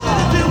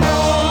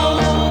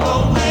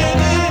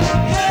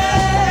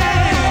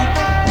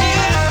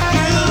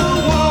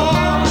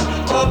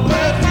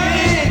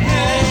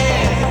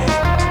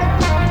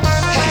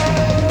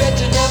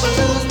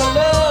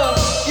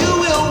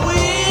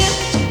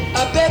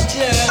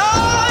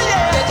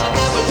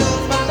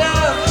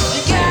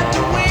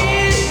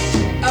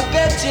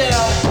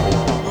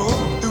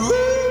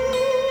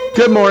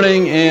Good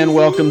morning and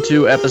welcome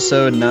to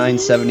episode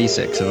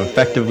 976 of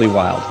Effectively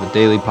Wild, the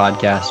daily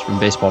podcast from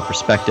Baseball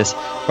Prospectus,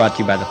 brought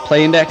to you by the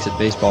Play Index at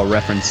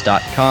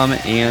baseballreference.com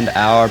and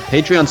our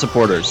Patreon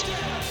supporters.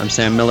 I'm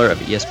Sam Miller of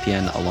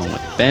ESPN along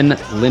with Ben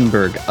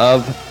Lindbergh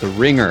of The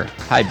Ringer.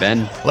 Hi,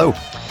 Ben. Hello.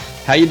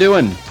 How you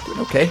doing? Doing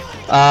okay.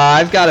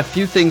 I've got a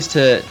few things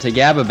to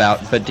gab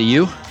about, but do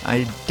you?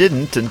 I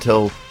didn't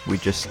until we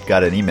just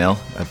got an email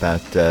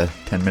about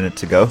 10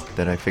 minutes ago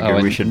that I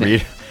figured we should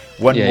read.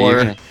 One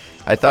more.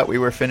 I thought we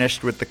were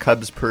finished with the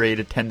Cubs parade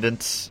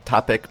attendance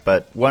topic,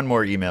 but one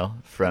more email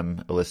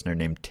from a listener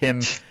named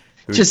Tim.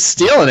 Just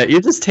stealing it.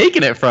 You're just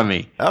taking it from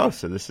me. Oh,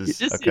 so this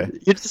is okay.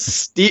 You're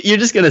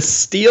just going to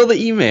steal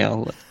the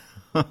email.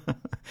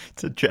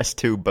 It's addressed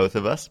to both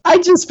of us. I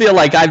just feel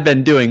like I've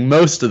been doing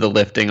most of the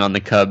lifting on the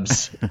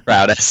Cubs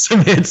route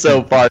estimate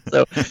so far.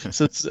 So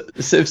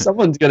if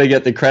someone's going to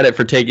get the credit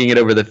for taking it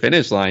over the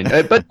finish line,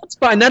 but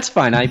that's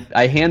fine.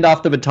 I hand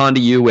off the baton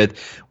to you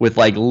with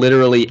like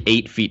literally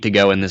 8 feet to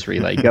go in this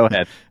relay. Go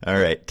ahead. All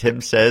right.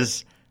 Tim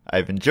says,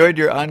 I've enjoyed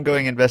your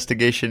ongoing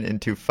investigation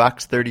into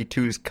Fox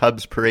 32's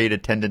Cubs parade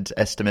attendance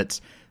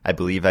estimates. I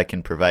believe I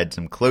can provide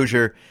some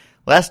closure.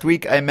 Last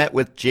week, I met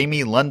with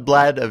Jamie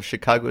Lundblad of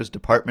Chicago's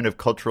Department of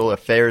Cultural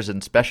Affairs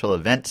and Special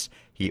Events.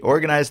 He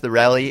organized the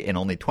rally in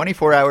only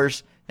 24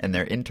 hours, and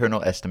their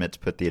internal estimates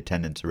put the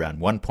attendance around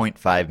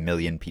 1.5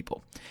 million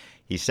people.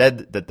 He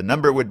said that the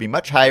number would be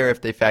much higher if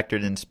they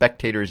factored in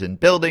spectators in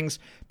buildings,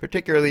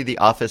 particularly the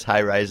office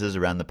high-rises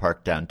around the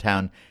park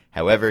downtown.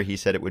 However, he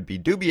said it would be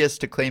dubious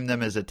to claim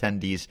them as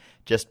attendees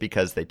just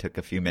because they took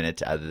a few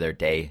minutes out of their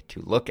day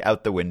to look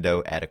out the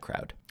window at a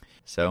crowd.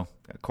 So,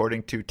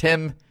 according to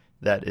Tim,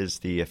 that is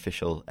the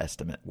official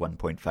estimate,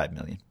 1.5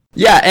 million.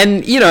 Yeah,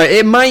 and,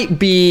 it might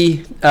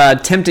be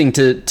tempting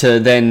to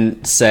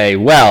then say,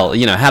 well,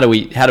 how do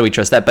we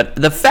trust that? But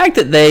the fact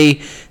that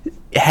they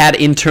had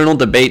internal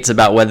debates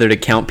about whether to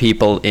count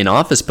people in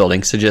office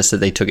buildings suggests that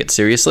they took it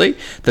seriously,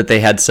 that they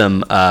had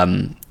some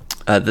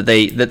that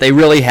they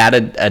really had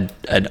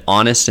an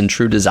honest and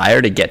true desire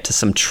to get to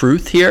some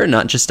truth here,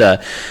 not just a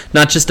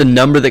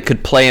number that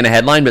could play in a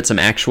headline, but some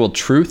actual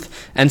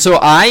truth. And so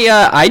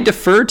I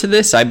defer to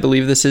this. I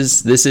believe this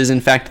is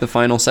in fact the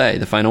final say,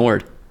 the final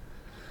word.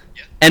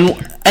 Yeah.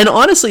 And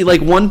honestly,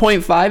 like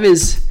 1.5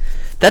 is.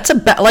 That's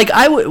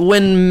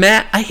when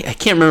Matt, I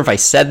can't remember if I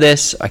said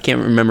this. I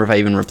can't remember if I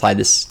even replied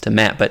this to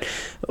Matt, but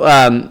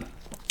when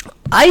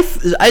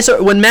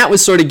Matt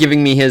was sort of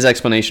giving me his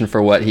explanation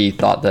for what he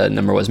thought the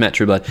number was, Matt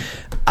Trueblood,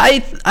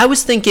 I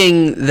was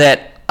thinking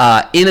that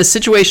in a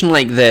situation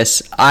like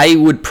this, I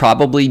would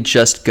probably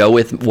just go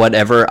with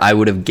whatever I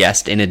would have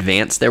guessed in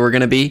advance they were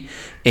going to be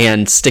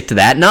and stick to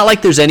that. Not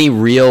like there's any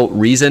real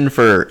reason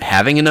for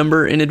having a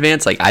number in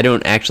advance. Like I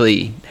don't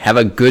actually have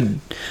a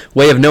good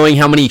way of knowing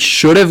how many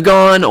should have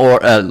gone or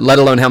let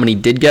alone how many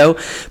did go.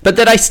 But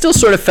that I still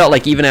sort of felt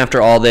like even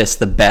after all this,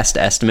 the best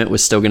estimate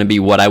was still going to be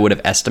what I would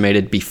have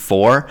estimated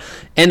before.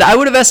 And I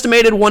would have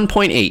estimated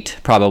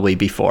 1.8 probably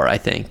before, I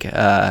think.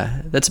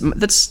 And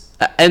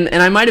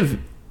I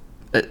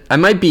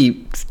might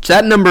be,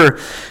 that number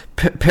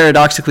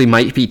paradoxically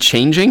might be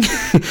changing.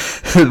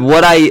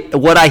 What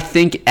I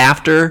think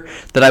after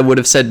that I would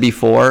have said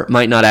before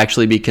might not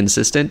actually be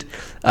consistent,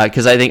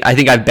 because I think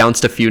I've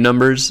bounced a few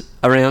numbers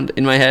around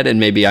in my head,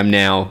 and maybe I'm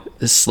now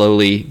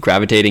slowly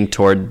gravitating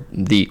toward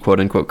the quote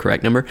unquote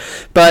correct number.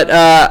 But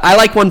I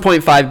like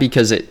 1.5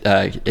 because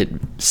it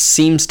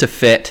seems to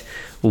fit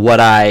what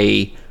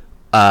I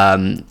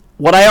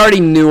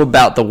already knew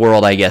about the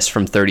world, I guess,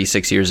 from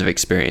 36 years of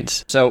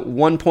experience. So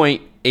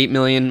 1.8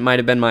 million might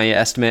have been my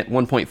estimate.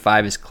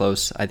 1.5 is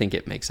close. I think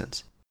it makes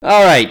sense.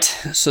 All right,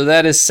 so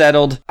that is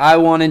settled. I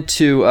wanted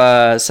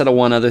to settle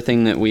one other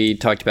thing that we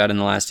talked about in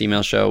the last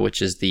email show,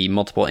 which is the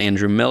multiple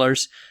Andrew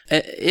Millers.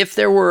 If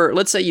there were,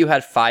 let's say you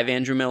had 5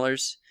 Andrew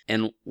Millers,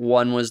 and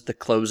one was the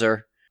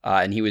closer,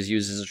 and he was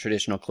used as a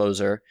traditional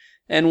closer,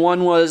 and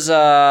one was, sort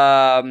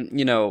of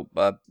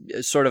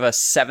a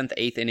 7th,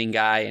 8th inning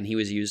guy, and he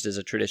was used as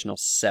a traditional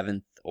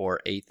 7th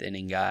or 8th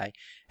inning guy.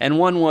 And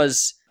one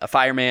was a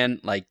fireman,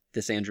 like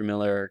this Andrew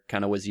Miller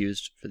kind of was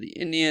used for the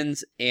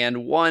Indians.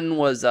 And one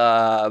was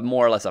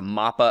more or less a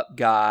mop-up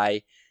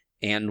guy,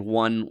 and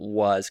one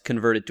was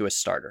converted to a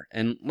starter.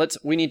 And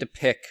we need to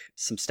pick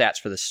some stats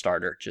for the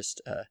starter,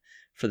 just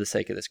for the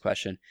sake of this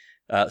question.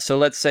 So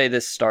let's say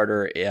this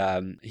starter,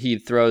 he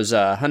throws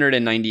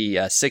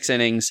 196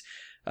 innings,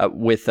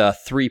 with a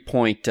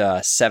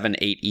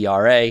 3.78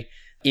 ERA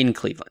in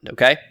Cleveland,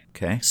 okay?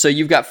 Okay. So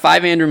you've got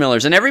 5 Andrew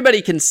Millers, and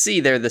everybody can see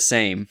they're the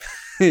same.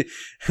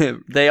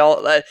 They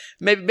all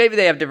maybe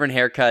they have different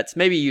haircuts.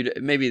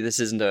 Maybe this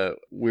isn't a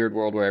weird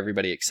world where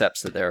everybody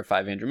accepts that there are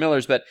 5 Andrew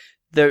Millers, but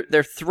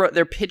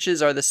their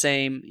pitches are the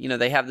same.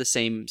 They have the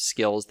same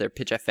skills. Their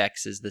pitch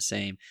FX is the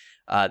same.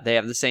 They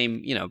have the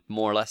same,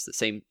 more or less the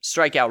same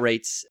strikeout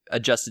rates,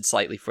 adjusted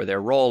slightly for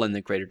their role and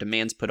the greater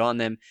demands put on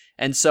them,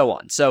 and so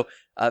on. So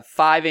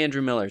 5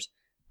 Andrew Millers.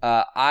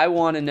 I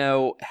want to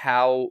know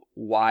how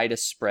wide a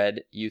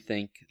spread you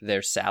think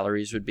their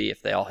salaries would be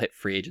if they all hit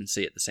free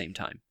agency at the same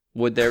time.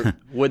 Would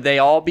they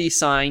all be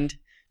signed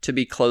to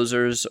be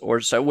closers or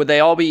so? Would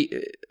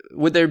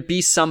there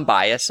be some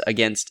bias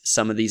against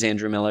some of these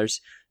Andrew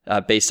Millers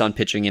based on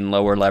pitching in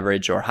lower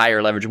leverage or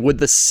higher leverage? Would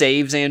the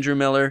saves Andrew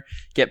Miller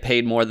get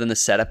paid more than the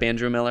setup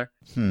Andrew Miller?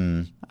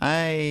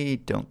 I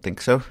don't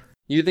think so.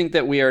 You think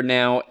that we are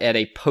now at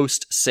a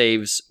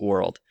post-saves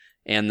world,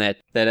 and that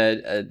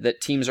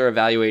teams are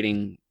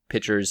evaluating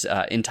pitchers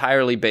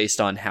entirely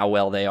based on how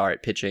well they are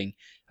at pitching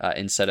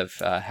instead of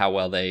how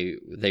well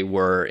they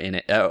were in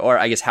it, or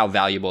I guess how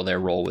valuable their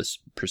role was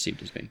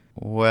perceived as being?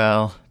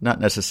 Well, not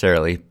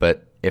necessarily,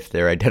 but if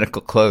they're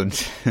identical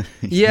clones,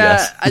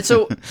 yeah. Yes.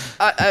 So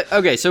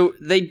okay, so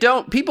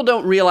people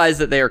don't realize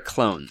that they are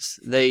clones.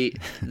 They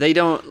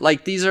don't,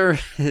 like, these are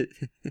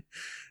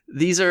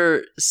these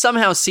are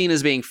somehow seen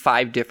as being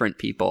 5 different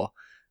people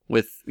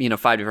with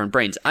 5 different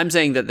brains. I'm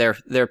saying that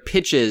their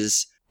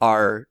pitches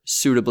are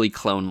suitably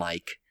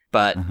clone-like,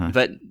 but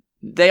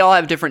they all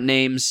have different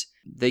names.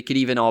 They could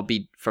even all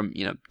be from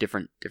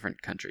different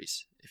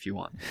countries if you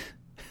want.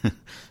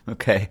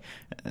 Okay,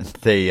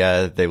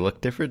 they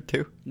look different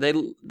too. They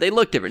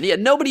look different. Yeah,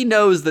 nobody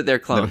knows that they're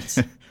clones.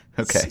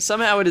 Okay,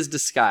 somehow it is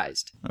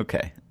disguised.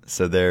 Okay,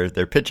 so their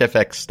pitch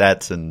FX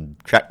stats and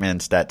TrackMan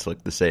stats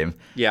look the same.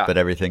 Yeah, but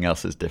everything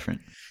else is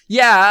different.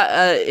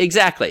 Yeah,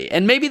 exactly.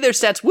 And maybe their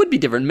stats would be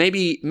different.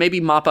 Maybe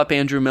mop-up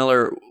Andrew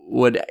Miller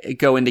would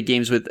go into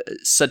games with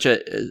such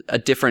a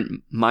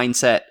different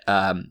mindset,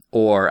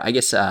 or I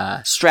guess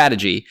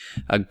strategy,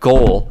 a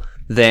goal,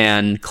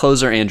 than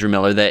closer Andrew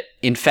Miller, that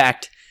in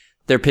fact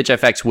their pitch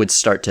FX would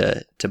start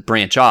to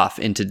branch off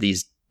into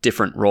these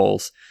different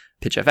roles.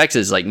 Pitch FX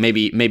is like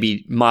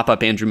maybe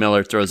mop-up Andrew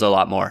Miller throws a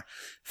lot more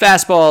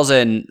fastballs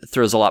and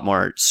throws a lot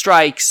more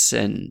strikes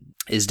and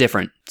is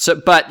different. So,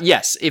 but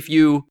yes, if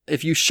you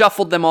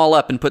shuffled them all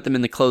up and put them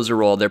in the closer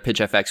role, their pitch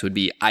FX would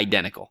be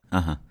identical.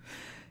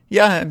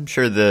 Yeah, I'm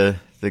sure the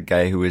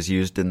guy who was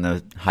used in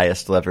the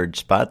highest leverage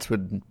spots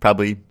would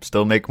probably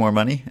still make more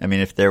money. I mean,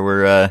 if there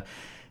were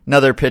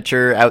another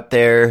pitcher out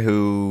there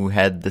who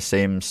had the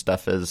same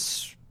stuff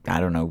as, I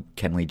don't know,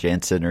 Kenley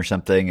Jansen or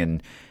something,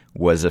 and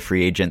was a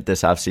free agent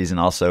this offseason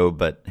also,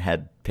 but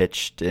had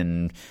pitched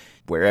in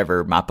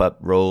wherever mop-up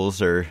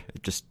roles or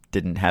just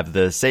didn't have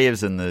the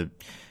saves and the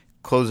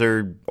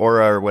closer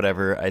aura or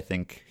whatever, I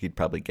think he'd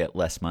probably get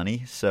less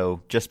money.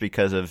 So just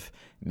because of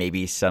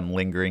maybe some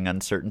lingering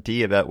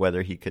uncertainty about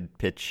whether he could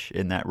pitch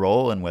in that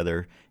role and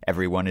whether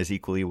everyone is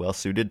equally well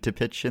suited to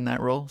pitch in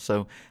that role.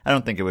 So I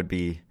don't think it would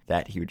be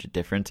that huge a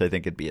difference. I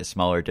think it'd be a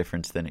smaller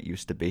difference than it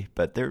used to be,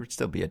 but there would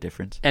still be a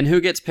difference. And who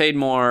gets paid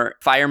more,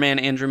 fireman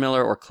Andrew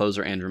Miller or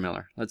closer Andrew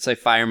Miller? Let's say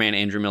fireman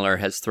Andrew Miller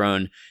has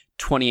thrown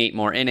 28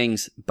 more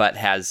innings, but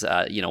has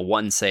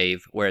 1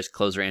 save, whereas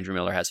closer Andrew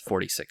Miller has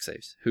 46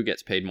 saves. Who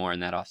gets paid more in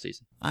that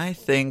offseason? I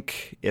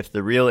think if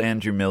the real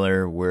Andrew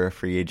Miller were a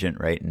free agent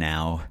right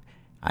now,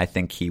 I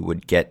think he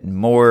would get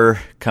more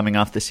coming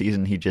off the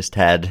season he just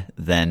had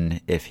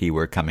than if he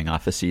were coming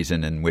off a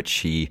season in which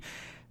he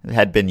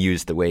had been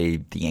used the way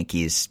the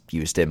Yankees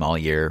used him all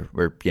year,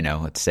 where,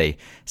 let's say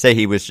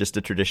he was just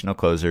a traditional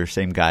closer,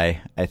 same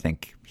guy. I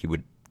think he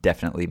would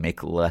definitely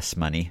make less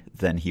money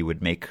than he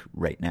would make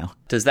right now.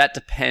 Does that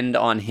depend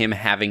on him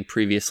having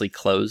previously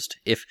closed?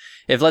 If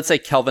let's say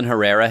Kelvin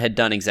Herrera had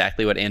done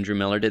exactly what Andrew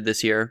Miller did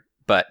this year,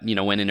 but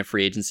went into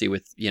free agency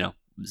with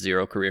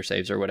 0 career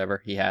saves or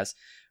whatever he has,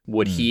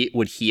 would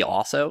he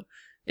also,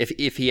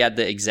 if he had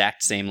the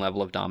exact same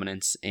level of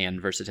dominance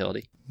and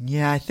versatility?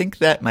 Yeah, I think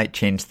that might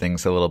change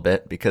things a little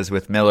bit, because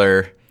with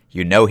Miller,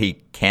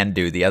 he can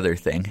do the other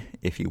thing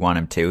if you want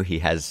him to. He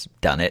has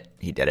done it.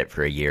 He did it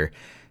for a year.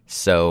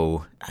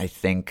 So I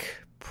think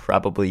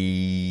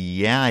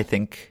I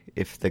think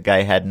if the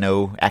guy had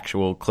no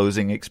actual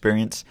closing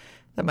experience,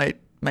 that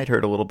might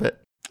hurt a little bit.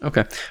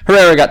 Okay.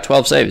 Herrera got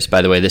 12 saves,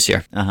 by the way, this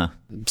year.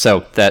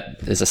 So that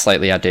is a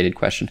slightly outdated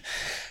question.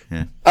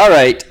 Yeah. All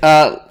right.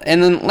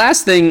 And then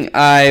last thing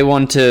I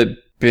want to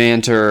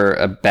banter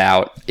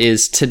about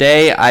is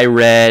today I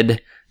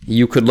read,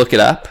 you could look it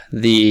up,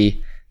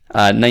 the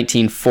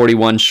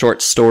 1941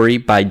 short story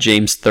by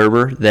James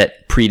Thurber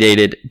that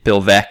predated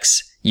Bill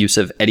Veeck's use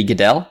of Eddie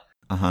Gaedel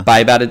by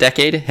about a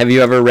decade. Have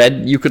you ever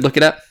read You Could Look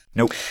It Up?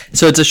 Nope.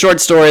 So it's a short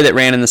story that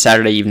ran in the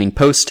Saturday Evening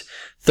Post.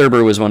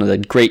 Thurber was one of the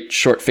great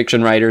short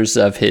fiction writers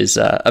of his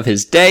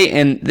day,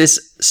 and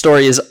this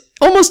story is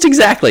almost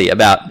exactly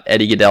about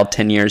Eddie Gaedel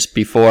 10 years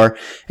before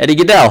Eddie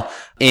Gaedel.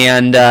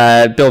 And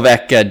Bill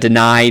Veeck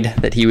denied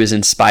that he was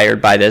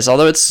inspired by this,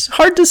 although it's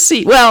hard to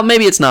see. Well,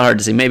 maybe it's not hard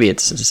to see. Maybe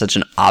it's such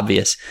an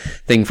obvious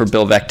thing for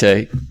Bill Veeck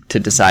to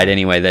decide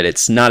anyway that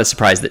it's not a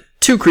surprise that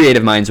 2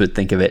 creative minds would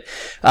think of it.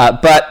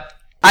 But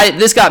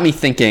this got me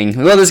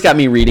thinking. Well, this got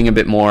me reading a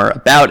bit more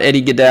about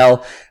Eddie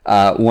Gaedel,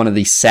 one of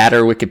the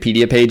sadder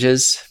Wikipedia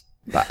pages,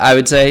 I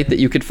would say, that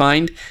you could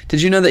find.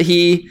 Did you know that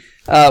he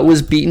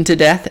was beaten to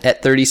death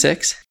at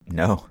 36?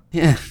 No.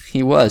 Yeah,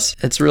 he was.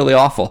 It's really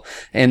awful.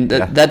 And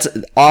that's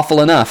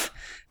awful enough.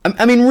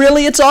 I mean,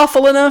 really, it's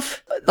awful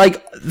enough?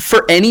 Like,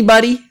 for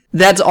anybody,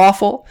 that's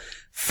awful.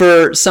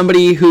 for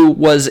somebody who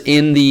was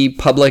in the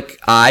public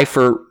eye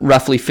for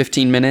roughly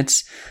 15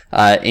 minutes,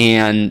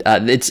 and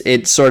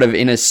it's sort of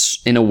in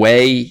a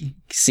way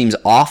seems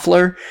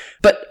awfuler.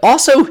 But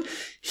also,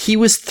 he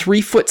was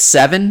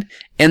 3'7",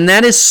 and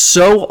that is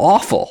so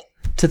awful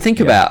to think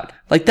about.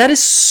 Like, that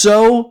is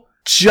so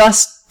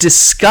just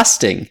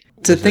disgusting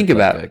to think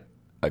about.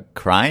 A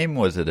crime?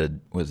 Was it a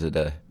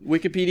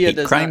Wikipedia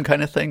does crime not,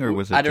 kind of thing, or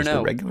was it just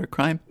a regular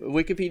crime?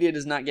 Wikipedia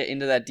does not get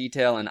into that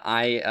detail, and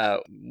I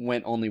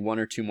went only one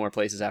or two more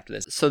places after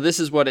this. So this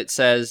is what it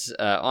says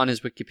on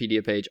his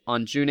Wikipedia page.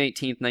 On June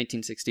 18th,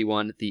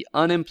 1961, the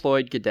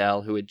unemployed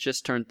Goodell, who had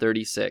just turned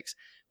 36,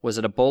 was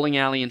at a bowling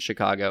alley in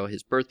Chicago,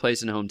 his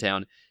birthplace and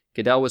hometown.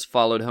 Goodell was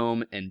followed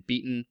home and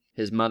beaten.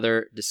 His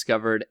mother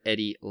discovered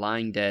Eddie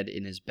lying dead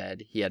in his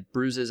bed. He had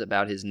bruises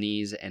about his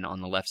knees and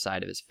on the left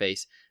side of his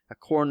face. A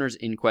coroner's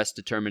inquest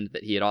determined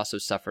that he had also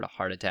suffered a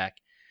heart attack.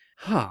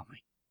 Oh my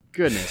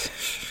goodness.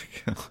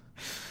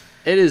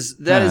 That is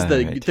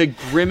the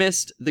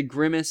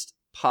grimmest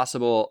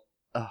possible.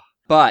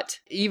 But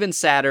even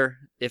sadder,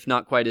 if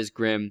not quite as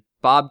grim,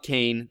 Bob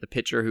Kane, the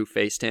pitcher who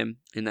faced him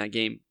in that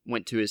game,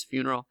 went to his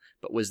funeral,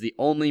 but was the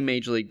only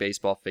Major League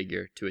Baseball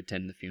figure to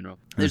attend the funeral.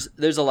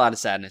 There's a lot of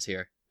sadness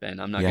here,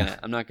 Ben. I'm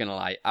not gonna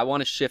lie. I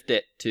want to shift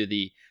it to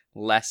the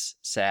less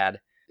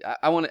sad.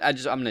 I'm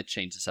gonna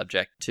change the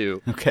subject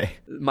to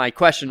my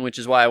question, which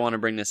is why I want to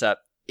bring this up.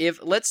 If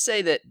let's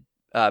say that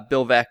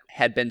Bill Veeck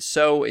had been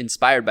so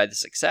inspired by the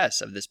success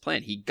of this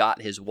plan, he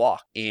got his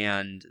walk,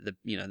 and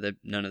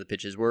none of the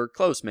pitches were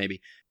close. Maybe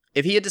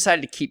if he had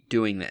decided to keep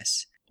doing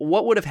this,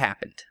 what would have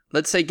happened?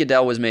 Let's say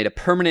Goodell was made a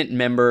permanent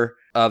member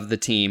of the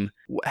team.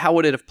 How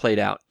would it have played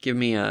out? Give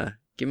me a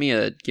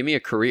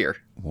career.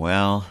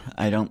 Well,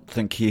 I don't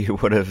think he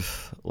would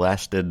have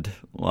lasted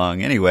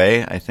long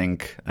anyway.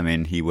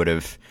 He would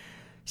have.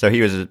 So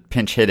he was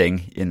pinch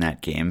hitting in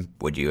that game.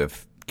 Would you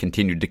have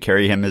continued to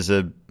carry him as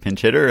a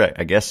pinch hitter?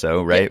 I guess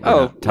so, right? Yeah.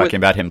 We're not talking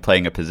about him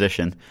playing a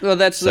position. Well,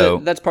 that's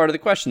part of the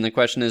question. The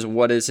question is,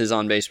 what is his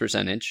on base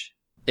percentage?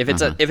 If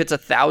it's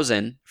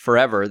 1,000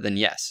 forever, then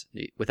yes,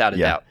 without a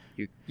doubt,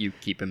 you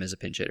keep him as a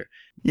pinch hitter.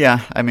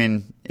 Yeah,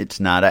 it's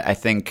not. I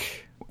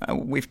think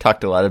we've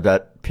talked a lot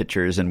about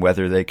pitchers and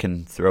whether they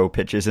can throw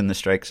pitches in the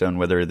strike zone,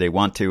 whether they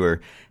want to,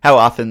 or how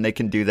often they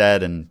can do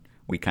that. And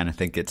we kind of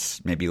think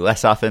it's maybe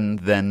less often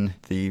than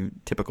the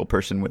typical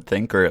person would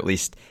think, or at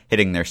least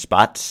hitting their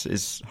spots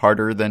is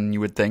harder than you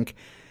would think.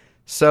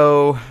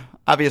 So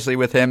obviously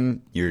with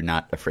him, you're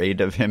not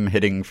afraid of him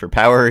hitting for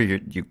power.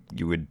 You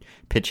would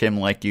pitch him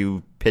like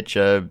you pitch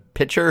a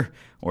pitcher,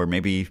 or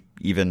maybe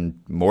even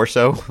more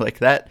so like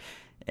that.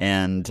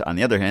 And on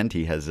the other hand,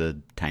 he has a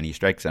tiny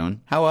strike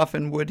zone. How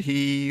often would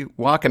he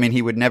walk?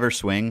 He would never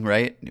swing,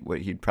 right?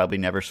 He'd probably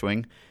never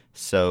swing.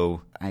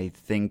 So I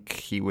think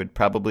he would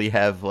probably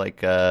have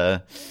like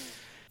a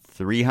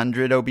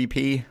 300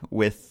 OBP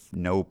with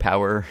no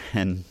power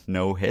and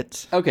no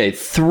hits. Okay,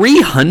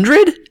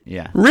 300?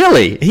 Yeah.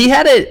 Really? He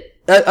had it,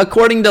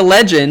 according to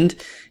legend,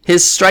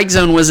 his strike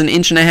zone was 1.5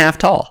 inches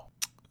tall.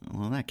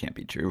 Well, that can't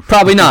be true.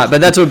 Probably not,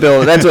 but that's what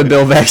Bill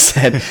Veeck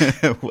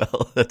said.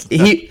 Well, that's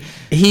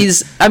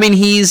he's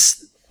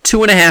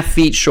 2.5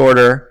 feet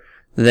shorter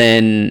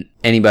than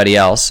anybody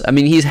else.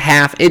 He's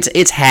half.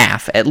 It's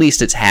half. At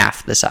least it's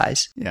half the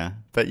size. Yeah,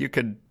 but you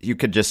could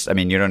just.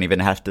 You don't even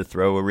have to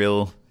throw a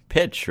real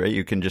pitch, right?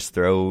 You can just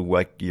throw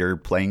like you're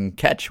playing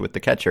catch with the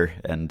catcher,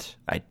 and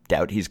I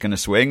doubt he's going to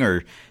swing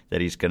or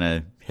that he's going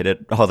to hit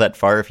it all that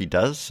far if he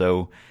does.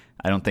 So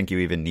I don't think you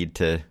even need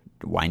to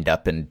wind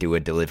up and do a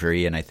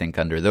delivery, and I think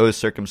under those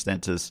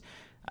circumstances,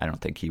 I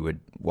don't think he would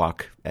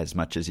walk as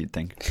much as you'd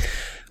think.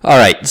 All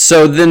right,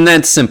 so then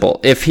that's simple.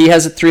 If he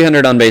has a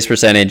 300 on base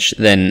percentage,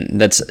 then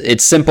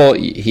it's simple.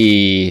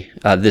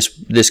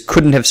 This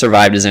couldn't have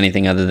survived as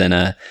anything other than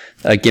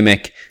a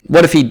gimmick.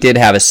 What if he did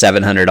have a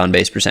 700 on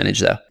base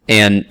percentage though?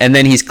 And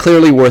then he's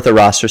clearly worth a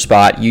roster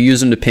spot. You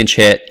use him to pinch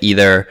hit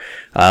either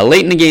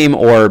late in the game,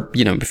 or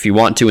if you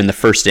want to in the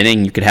first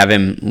inning, you could have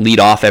him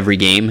lead off every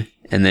game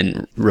and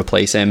then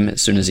replace him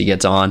as soon as he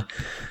gets on.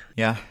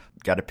 Yeah,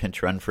 got a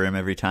pinch run for him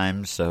every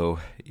time, so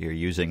you're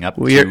using up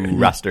 2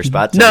 roster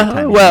spots every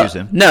time you use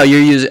him. No, you're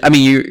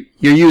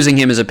using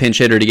him as a pinch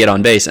hitter to get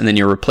on base, and then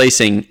you're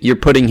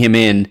putting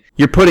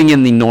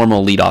in the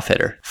normal leadoff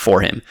hitter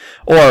for him.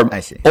 Or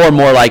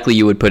more likely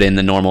you would put in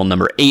the normal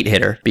number 8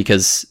 hitter,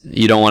 because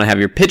you don't want to have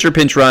your pitcher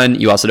pinch run.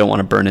 You also don't want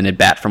to burn an at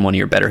bat from one of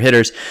your better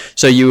hitters.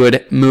 So you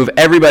would move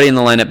everybody in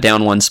the lineup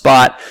down one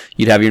spot.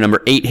 You'd have your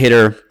number 8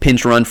 hitter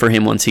pinch run for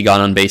him once he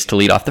got on base to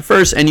lead off the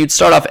first, and you'd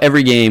start off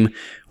every game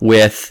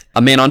with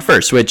a man on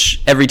first,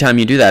 which every time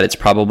you do that, it's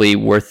probably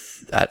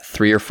worth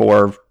 3 or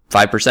 4,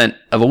 5%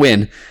 of a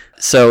win.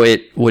 So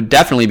it would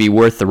definitely be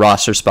worth the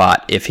roster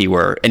spot if he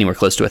were anywhere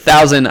close to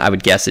 1,000. I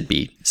would guess it'd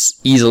be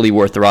easily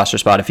worth the roster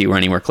spot if he were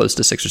anywhere close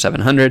to 600 or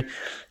 700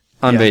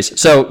 on base.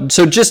 So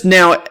just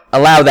now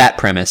allow that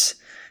premise.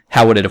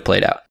 How would it have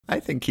played out? I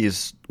think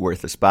he's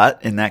worth a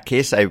spot. In that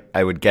case,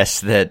 I would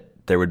guess that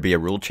there would be a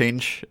rule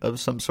change of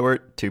some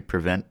sort to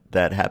prevent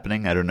that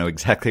happening. I don't know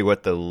exactly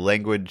what the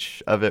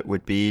language of it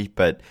would be,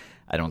 but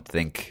I don't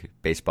think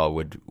baseball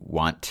would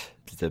want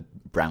the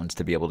Browns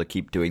to be able to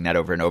keep doing that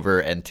over and over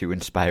and to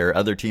inspire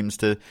other teams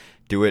to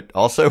do it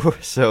also.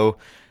 So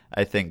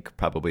I think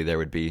probably there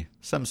would be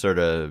some sort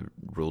of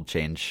rule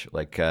change.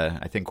 Like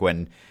I think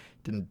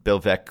didn't Bill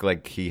Veeck,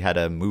 like he had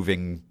a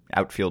moving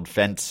outfield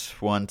fence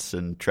once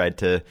and tried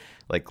to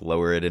like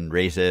lower it and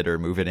raise it or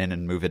move it in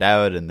and move it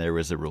out, and there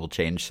was a rule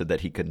change so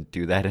that he couldn't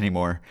do that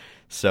anymore.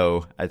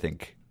 So I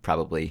think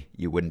probably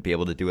you wouldn't be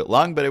able to do it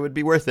long, but it would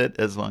be worth it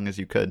as long as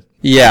you could.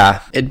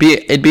 Yeah, it'd be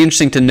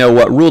interesting to know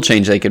what rule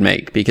change they could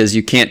make, because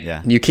you can't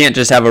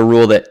just have a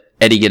rule that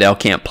Eddie Goodell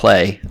can't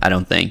play. I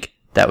don't think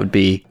that would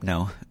be.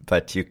 No,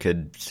 but you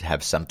could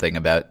have something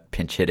about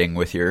pinch hitting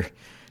with your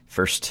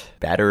first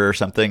batter or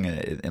something,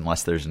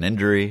 unless there's an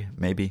injury,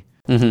 maybe.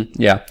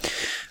 Mm-hmm, yeah.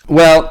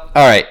 Well,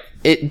 all right.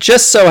 It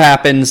just so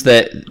happens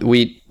that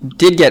we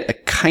did get a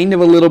kind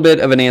of a little bit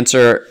of an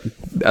answer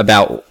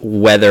about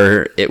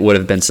whether it would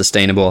have been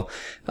sustainable.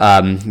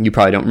 You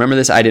probably don't remember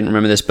this. I didn't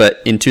remember this,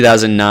 but in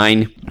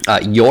 2009,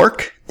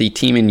 York, the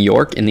team in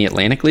York in the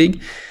Atlantic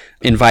League,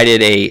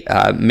 invited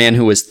a man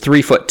who was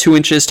 3 foot 2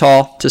 inches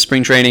tall to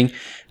spring training,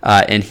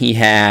 and he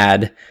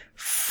had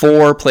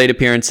 4 plate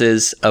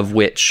appearances, of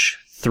which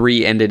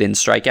 3 ended in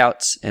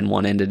strikeouts and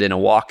 1 ended in a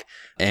walk.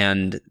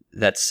 And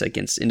that's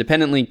against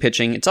independent league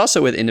pitching. It's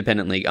also with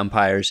independent league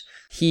umpires.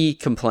 He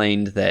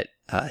complained that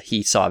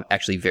he saw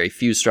actually very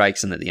few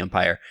strikes and that the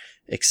umpire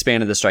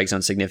expanded the strike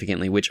zone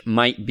significantly, which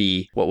might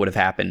be what would have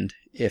happened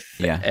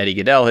if Eddie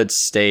Goodell had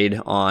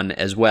stayed on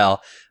as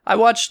well. I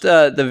watched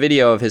the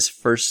video of his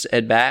first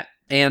at-bat,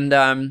 and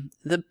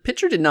the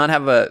pitcher did not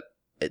have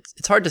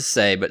it's hard to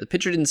say, but the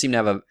pitcher didn't seem to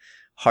have a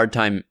hard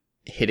time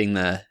hitting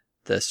the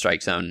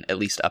strike zone, at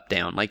least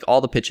up-down. Like, all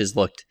the pitches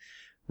looked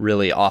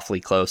really awfully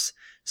close.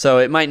 So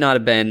it might not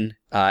have been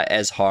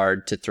as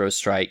hard to throw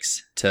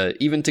strikes to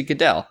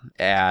Goodell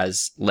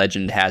as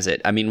legend has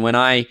it. I mean,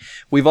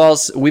 we've all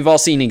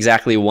seen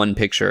exactly one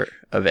picture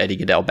of Eddie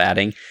Goodell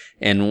batting,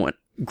 and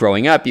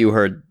growing up, you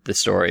heard the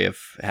story of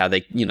how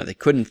they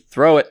couldn't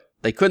throw it,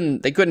 they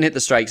couldn't hit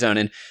the strike zone.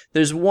 And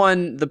there's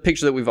the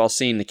picture that we've all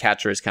seen. The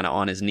catcher is kind of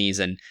on his knees,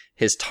 and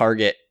his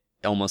target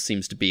almost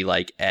seems to be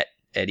like at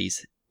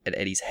Eddie's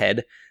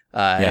head,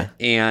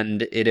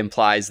 and it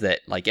implies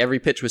that like every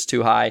pitch was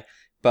too high.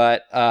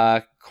 But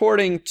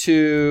according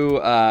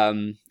to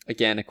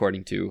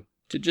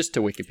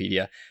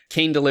Wikipedia,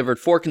 Cain delivered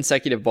 4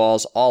 consecutive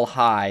balls, all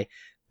high,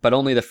 but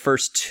only the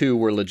first 2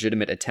 were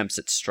legitimate attempts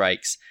at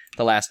strikes.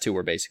 The last 2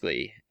 were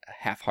basically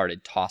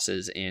half-hearted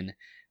tosses in,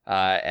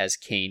 as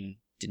Cain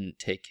didn't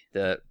take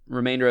the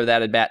remainder of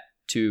that at-bat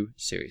too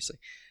seriously.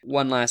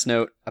 One last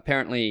note,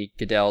 apparently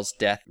Goodell's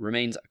death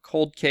remains a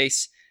cold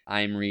case.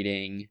 I'm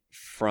reading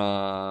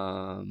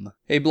from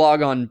a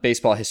blog on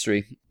baseball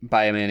history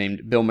by a man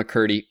named Bill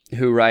McCurdy,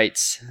 who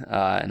writes,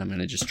 and I'm going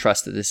to just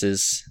trust that this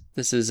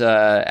is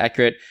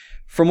accurate.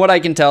 From what I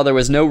can tell, there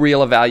was no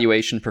real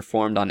evaluation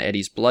performed on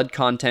Eddie's blood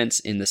contents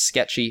in the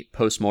sketchy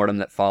postmortem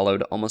that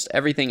followed. Almost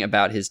everything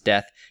about his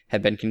death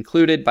had been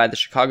concluded by the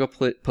Chicago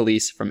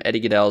police from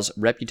Eddie Goodell's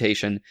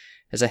reputation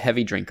as a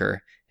heavy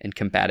drinker and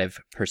combative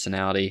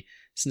personality.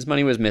 Since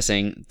money was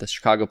missing, the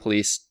Chicago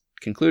police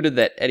concluded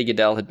that Eddie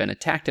Goodell had been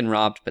attacked and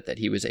robbed, but that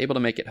he was able to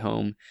make it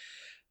home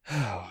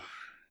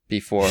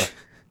before...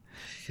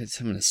 I'm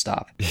going to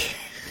stop.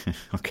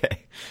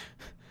 Okay.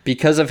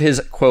 Because of his,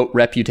 quote,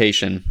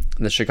 reputation,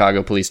 the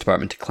Chicago Police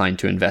Department declined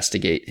to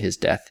investigate his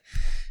death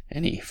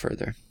any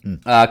further.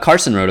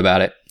 Carson wrote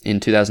about it in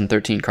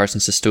 2013, Carson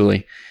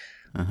Sestouli.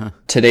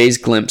 Today's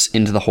glimpse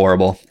into the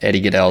horrible, Eddie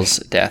Goodell's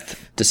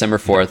death, December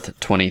 4th,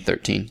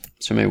 2013.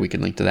 So maybe we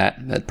could link to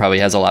that. That probably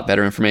has a lot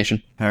better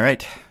information. All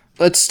right.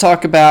 Let's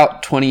talk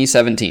about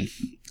 2017.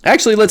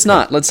 Actually, let's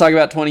not. Let's talk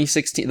about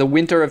 2016, the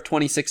winter of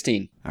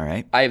 2016. All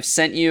right. I have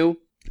sent you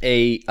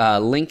a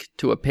link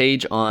to a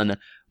page on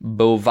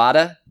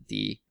Bovada,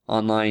 the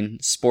online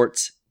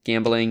sports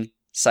gambling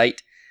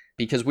site,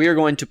 because we are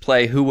going to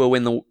play Who Will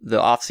Win the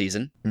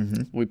Offseason.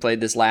 We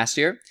played this last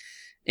year.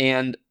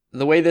 And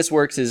the way this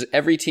works is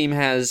every team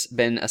has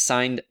been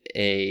assigned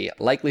a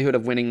likelihood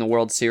of winning the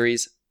World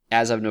Series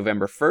as of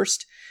November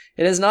 1st.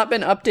 It has not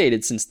been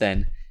updated since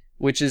then,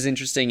 which is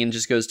interesting and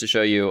just goes to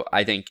show you,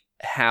 I think,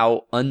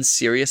 how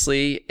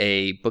unseriously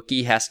a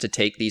bookie has to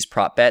take these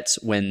prop bets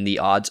when the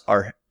odds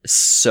are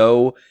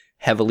so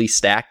heavily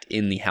stacked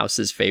in the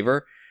house's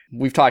favor.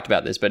 We've talked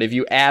about this, but if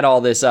you add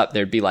all this up,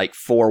 there'd be like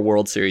 4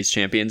 World Series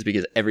champions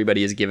because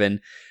everybody is given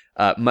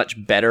much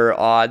better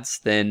odds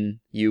than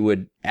you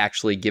would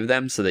actually give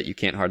them, so that you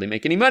can't hardly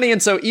make any money.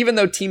 And so even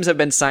though teams have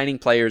been signing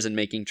players and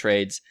making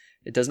trades,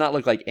 it does not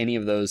look like any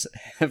of those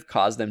have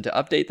caused them to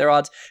update their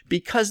odds,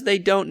 because they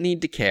don't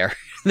need to care.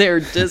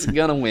 They're just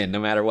going to win no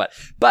matter what.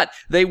 But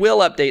they will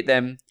update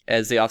them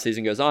as the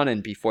offseason goes on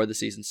and before the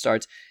season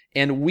starts.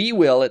 And we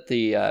will, at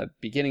the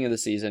beginning of the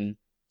season,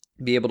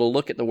 be able to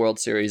look at the World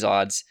Series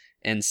odds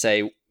and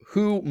say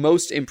who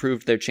most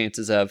improved their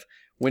chances of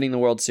winning the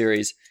World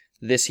Series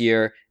this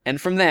year.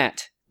 And from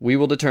that, we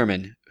will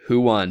determine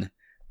who won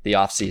the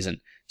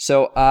offseason.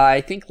 So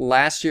I think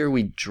last year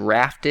we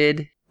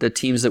drafted the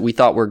teams that we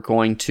thought were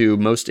going to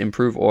most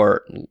improve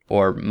or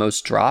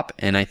most drop,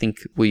 and I think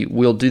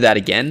we'll do that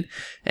again.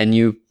 And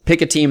you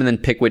pick a team and then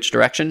pick which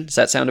direction. Does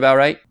that sound about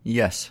right?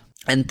 Yes.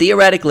 And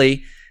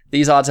theoretically,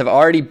 these odds have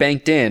already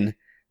banked in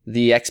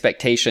the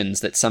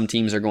expectations that some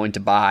teams are going to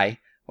buy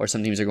or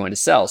some teams are going to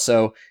sell.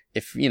 So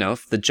if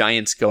the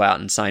Giants go out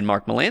and sign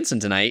Mark Melancon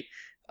tonight,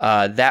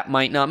 that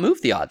might not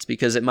move the odds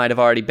because it might have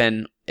already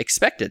been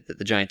expected that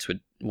the Giants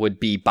would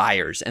be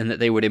buyers and that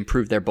they would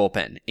improve their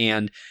bullpen.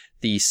 And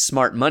the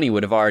smart money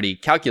would have already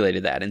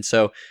calculated that. And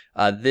so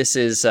this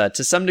is,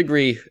 to some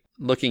degree,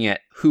 looking at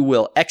who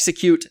will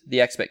execute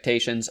the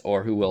expectations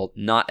or who will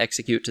not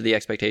execute to the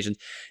expectations.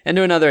 And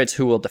to another, it's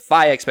who will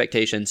defy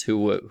expectations, who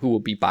will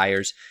be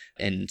buyers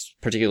and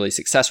particularly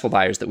successful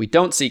buyers that we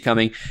don't see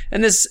coming.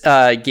 And this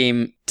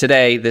game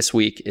today, this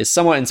week, is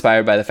somewhat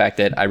inspired by the fact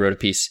that I wrote a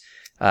piece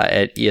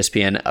at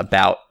ESPN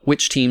about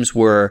which teams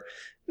were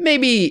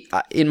maybe,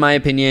 in my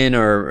opinion,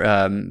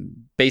 or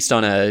based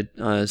on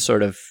a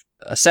sort of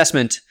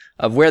assessment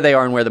of where they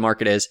are and where the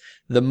market is,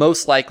 the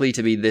most likely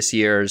to be this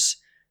year's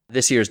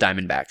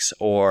Diamondbacks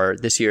or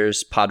this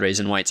year's Padres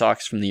and White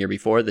Sox from the year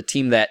before. The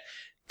team that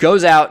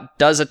goes out,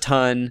 does a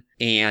ton,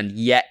 and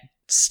yet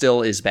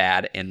still is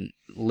bad and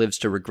lives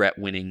to regret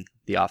winning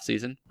the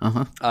offseason.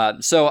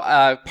 So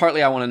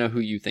partly I want to know who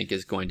you think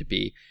is going to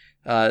be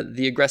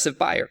the aggressive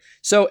buyer.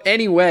 So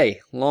anyway,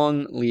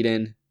 long lead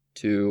in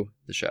to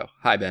the show.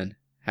 Hi, Ben.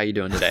 How you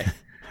doing today?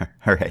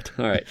 All right.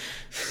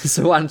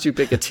 So why don't you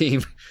pick a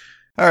team?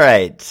 All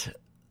right.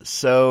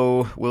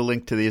 So we'll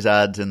link to these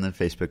odds in the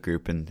Facebook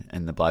group and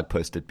the blog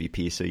post at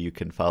BP so you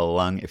can follow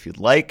along if you'd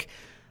like.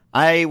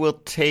 I will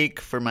take,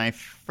 for my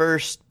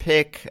first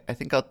pick, I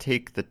think I'll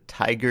take the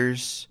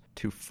Tigers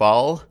to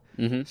fall.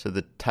 Mm-hmm. So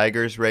the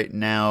Tigers right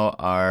now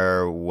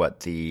are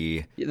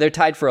they're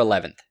tied for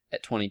 11th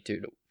at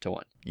 22 to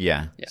 1.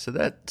 Yeah. So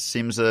that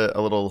seems a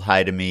little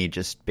high to me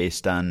just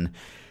based on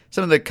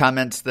some of the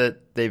comments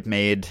that they've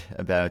made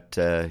about,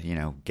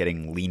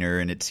 getting leaner,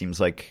 and it seems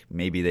like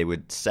maybe they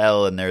would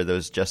sell, and there are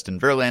those Justin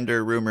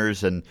Verlander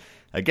rumors. And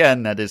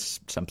again, that is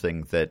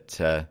something that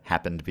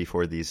happened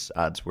before these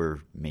odds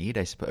were made,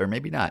 I suppose, or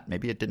maybe not.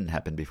 Maybe it didn't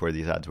happen before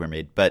these odds were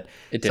made, but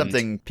it's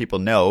something people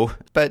know.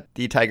 But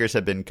the Tigers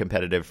have been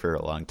competitive for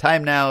a long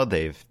time now.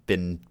 They've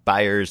been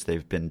buyers.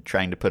 They've been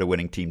trying to put a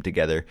winning team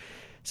together.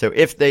 So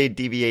if they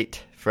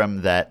deviate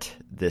from that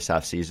this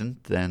offseason,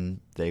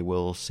 then they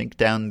will sink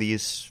down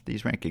these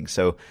rankings.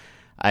 So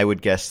I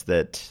would guess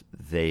that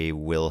they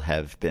will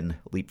have been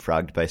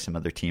leapfrogged by some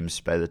other teams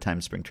by the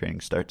time spring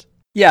training starts.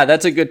 Yeah,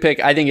 that's a good pick.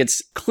 I think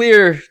it's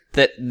clear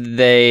that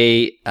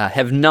they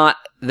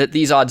that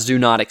these odds do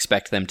not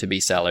expect them to be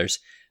sellers.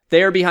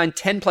 They are behind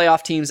 10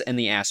 playoff teams and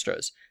the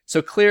Astros.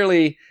 So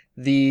clearly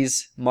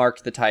these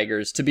mark the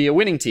Tigers to be a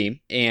winning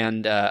team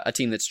and a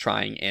team that's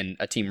trying and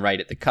a team right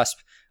at the cusp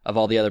of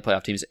all the other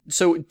playoff teams.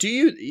 So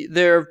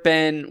there have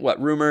been,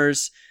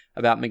 rumors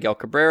about Miguel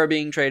Cabrera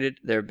being traded.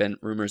 There have been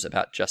rumors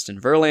about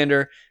Justin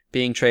Verlander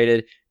being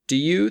traded. Do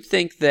you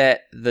think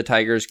that the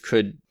Tigers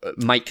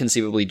might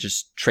conceivably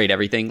just trade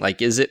everything?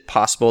 Like, is it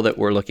possible that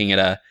we're looking at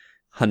a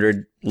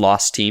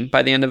 100-loss team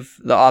by the end of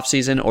the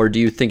offseason? Or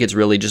do you think it's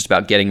really just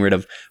about getting rid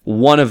of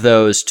one of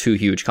those two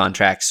huge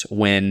contracts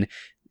when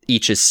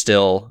each is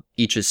still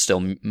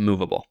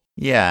movable?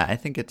 Yeah, I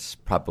think it's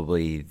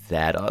probably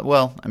that.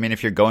 Well, I mean,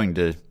 if you're going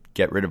to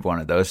get rid of one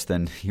of those,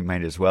 then you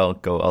might as well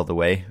go all the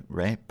way,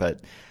 right? But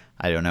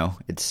I don't know.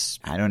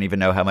 I don't even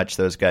know how much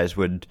those guys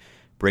would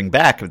bring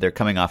back if they're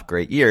coming off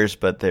great years,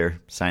 but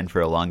they're signed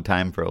for a long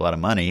time for a lot of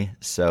money.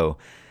 So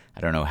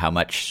I don't know how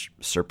much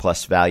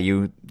surplus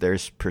value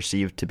there's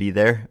perceived to be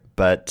there.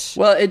 But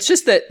well, it's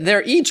just that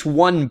they're each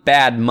one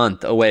bad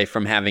month away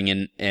from having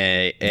an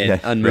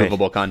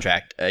unmovable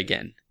contract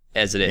again,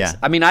 as it is. Yeah.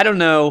 I mean, I don't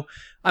know.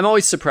 I'm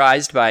always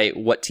surprised by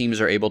what teams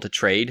are able to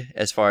trade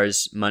as far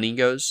as money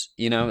goes.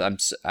 I'm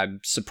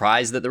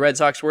surprised that the Red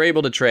Sox were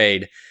able to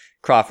trade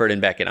Crawford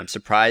and Beckett. I'm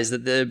surprised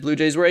that the Blue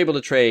Jays were able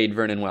to trade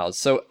Vernon Wells.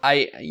 So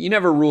you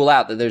never rule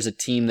out that there's a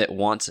team that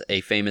wants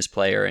a famous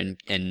player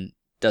and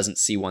doesn't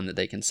see one that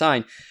they can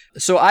sign.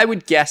 So I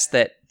would guess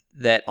that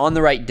on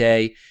the right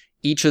day,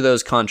 each of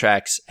those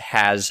contracts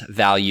has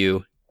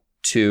value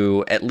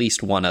to at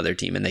least one other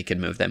team and they could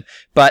move them.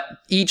 But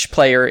each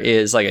player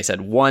is, like I said,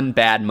 one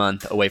bad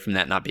month away from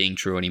that not being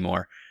true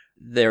anymore.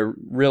 They're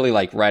really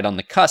right on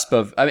the cusp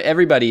of,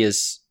 everybody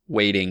is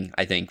waiting,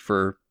 I think,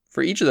 for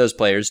each of those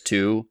players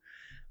to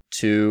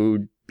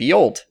be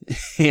old.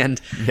 And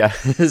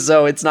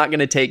so it's not going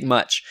to take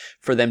much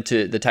for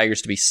the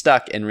Tigers to be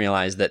stuck and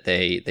realize that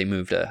they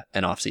moved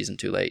an offseason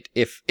too late,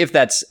 if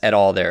that's at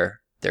all their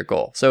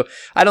goal. So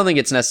I don't think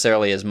it's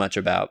necessarily as much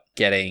about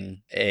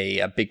getting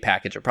a big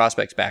package of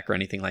prospects back or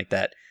anything like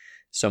that,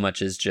 so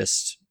much as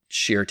just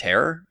sheer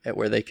terror at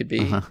where they could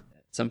be at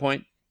some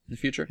point in the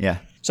future. Yeah.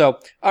 So,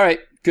 all right,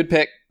 good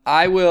pick.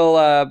 I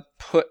will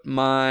put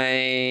my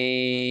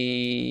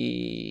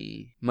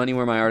money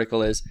where my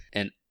article is,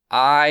 and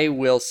I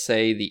will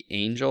say the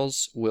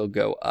Angels will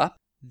go up.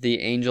 The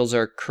Angels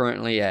are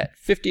currently at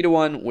 50 to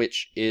 1,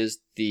 which is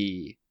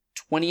the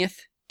 20th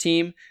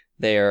team.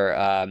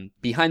 They're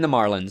behind the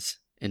Marlins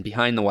and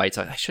behind the White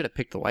Sox. I should have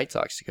picked the White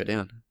Sox to go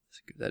down.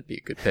 That'd be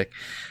a good pick.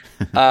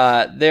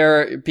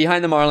 They're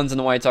behind the Marlins and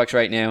the White Sox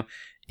right now.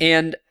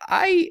 And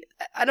I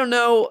don't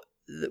know.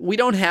 We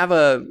don't have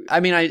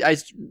I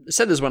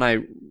said this when I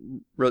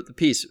wrote the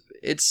piece.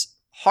 It's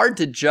hard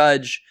to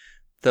judge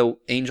the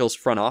Angels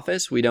front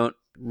office. We don't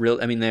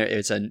really,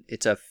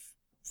 it's a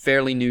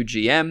fairly new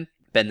GM,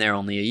 been there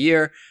only a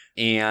year,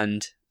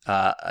 and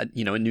a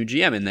new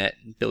GM in that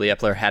Billy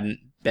Epler hadn't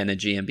been a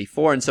GM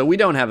before. And so we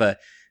don't have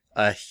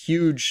a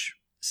huge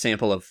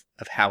sample of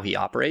how he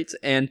operates.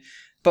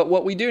 But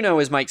what we do know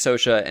is Mike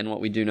Scioscia, and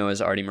what we do know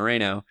is Artie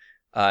Moreno.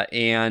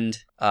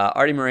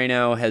 Artie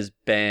Moreno has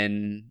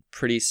been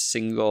pretty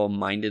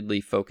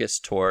single-mindedly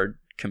focused toward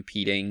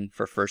competing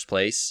for first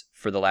place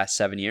for the last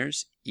 7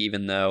 years,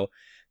 even though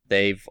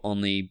they've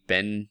only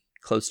been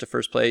close to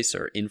first place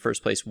or in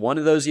first place one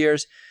of those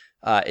years.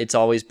 It's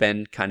always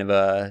been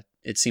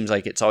it seems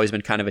like it's always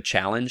been kind of a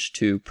challenge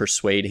to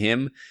persuade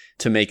him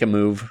to make a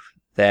move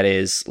that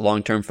is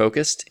long-term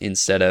focused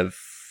instead of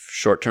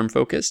short-term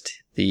focused.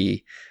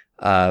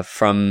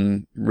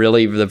 From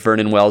really the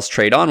Vernon Wells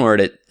trade onward,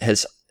 it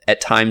has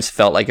at times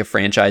felt like a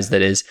franchise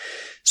that is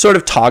sort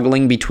of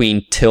toggling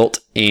between tilt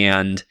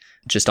and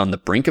just on the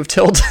brink of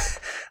tilt.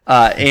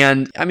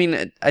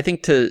 I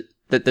think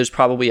that there's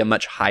probably a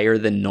much higher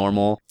than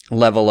normal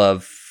level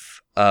of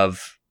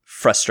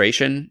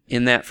frustration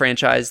in that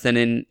franchise than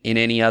in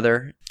any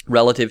other,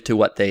 relative to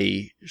what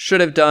they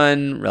should have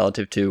done,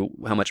 relative to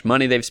how much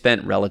money they've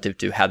spent, relative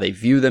to how they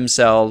view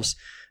themselves,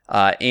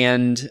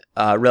 and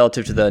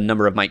relative to the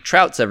number of Mike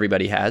Trouts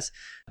everybody has.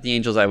 The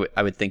Angels, I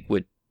would think,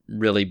 would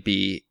really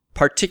be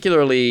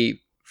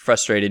particularly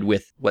frustrated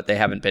with what they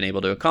haven't been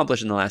able to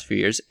accomplish in the last few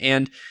years.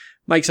 And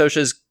Mike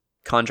Scioscia's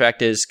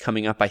contract is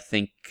coming up. I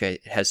think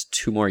it has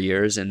 2 more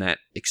years in that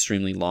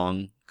extremely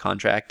long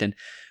contract. And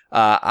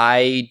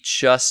I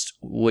just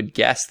would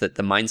guess that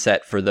the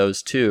mindset for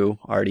those two,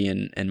 Artie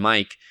and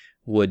Mike,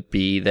 would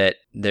be that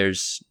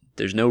there's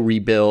no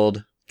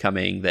rebuild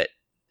coming, that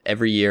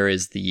every year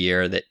is the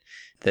year,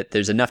 that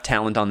there's enough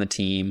talent on the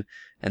team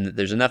and that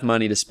there's enough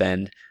money to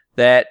spend,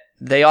 that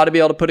they ought to be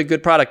able to put a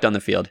good product on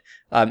the field.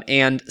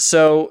 And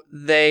so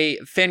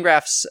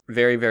Fangraphs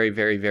very, very,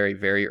 very, very,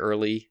 very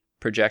early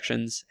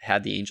projections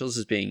had the Angels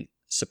as being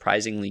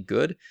surprisingly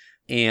good.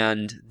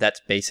 And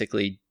that's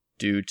basically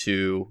due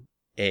to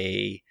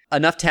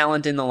enough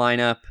talent in the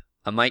lineup,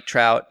 a Mike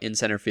Trout in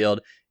center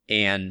field,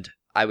 and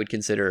I would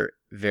consider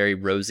very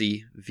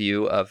rosy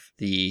view of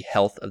the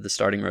health of the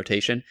starting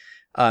rotation.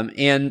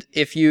 And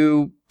if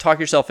you talk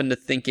yourself into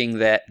thinking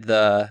that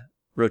the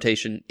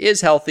rotation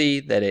is healthy,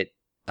 that it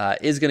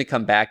is going to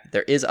come back, that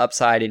there is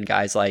upside in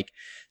guys like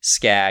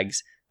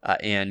Skaggs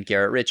and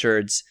Garrett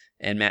Richards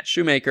and Matt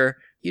Shoemaker,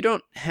 you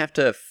don't have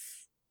to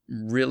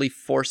really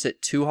force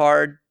it too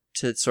hard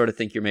to sort of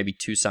think you're maybe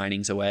 2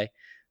 signings away.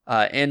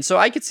 And so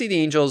I could see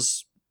the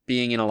Angels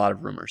being in a lot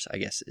of rumors, I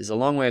guess, is a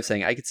long way of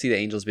saying I could see the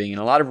Angels being in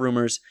a lot of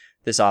rumors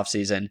this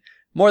offseason,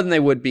 more than they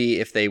would be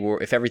if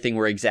everything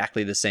were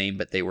exactly the same,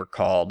 but they were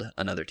called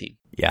another team.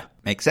 Yeah,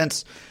 makes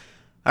sense.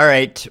 All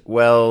right.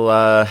 Well,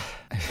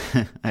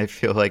 I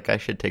feel like I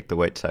should take the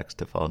White Sox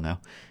to fall now,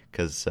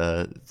 because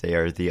they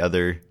are the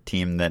other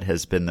team that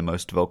has been the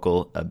most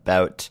vocal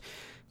about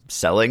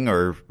selling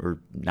or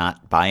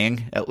not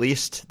buying, at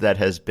least, that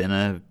has been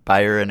a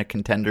buyer and a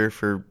contender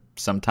for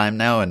some time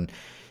now, and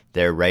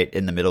they're right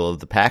in the middle of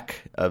the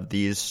pack of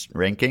these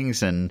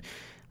rankings. And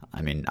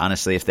I mean,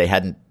 honestly, if they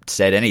hadn't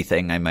said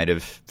anything, I might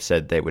have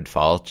said they would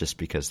fall, just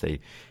because they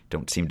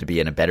don't seem to be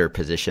in a better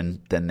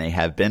position than they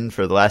have been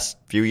for the last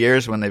few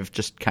years, when they've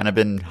just kind of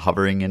been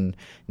hovering in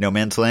no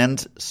man's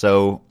land.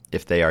 So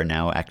if they are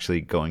now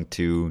actually going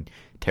to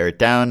tear it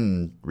down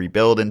and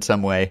rebuild in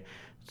some way,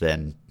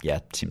 then yeah,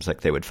 it seems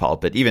like they would fall.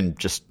 But even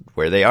just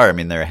where they are, I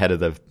mean, they're ahead of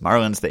the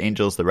Marlins, the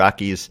Angels, the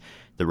Rockies,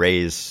 the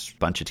Rays, a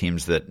bunch of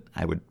teams that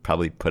I would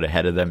probably put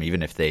ahead of them,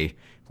 even if they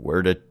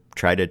were to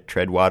try to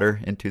tread water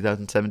in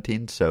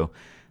 2017. So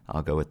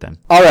I'll go with them.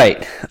 All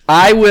right.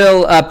 I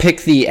will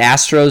pick the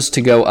Astros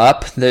to go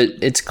up.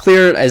 It's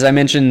clear, as I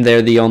mentioned,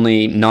 they're the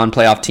only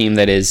non-playoff team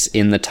that is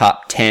in the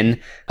top 10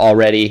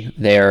 already.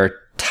 They're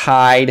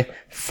tied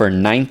for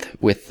 9th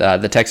with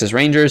the Texas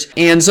Rangers.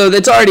 And so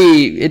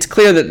it's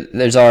clear that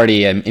there's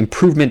already an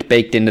improvement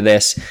baked into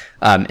this.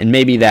 And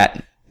maybe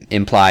that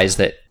implies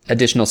that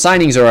additional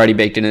signings are already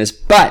baked into this.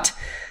 But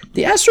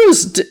the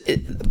Astros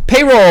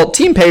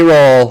team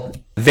payroll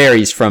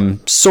varies from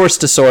source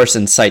to source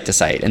and site to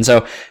site. And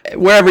so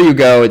wherever you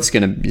go,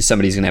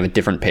 somebody's going to have a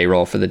different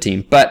payroll for the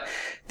team. But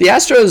the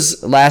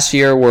Astros last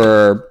year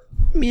were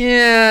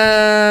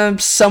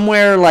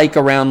somewhere like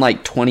around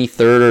like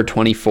 23rd or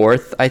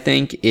 24th, I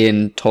think,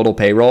 in total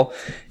payroll.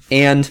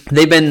 And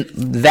they've been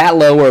that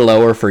low or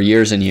lower for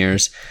years and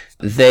years.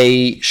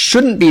 They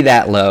shouldn't be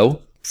that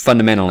low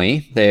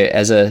fundamentally.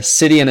 As a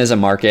city and as a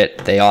market,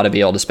 they ought to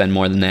be able to spend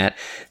more than that.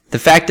 The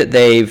fact that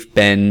they've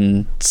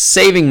been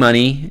saving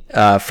money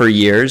for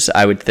years,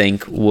 I would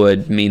think,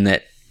 would mean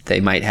that they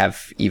might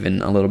have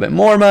even a little bit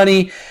more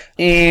money.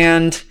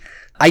 And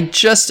I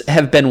just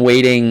have been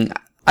waiting.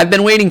 I've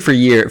been waiting for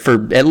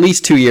at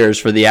least 2 years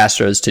for the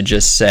Astros to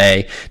just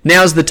say,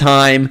 now's the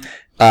time.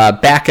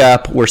 Back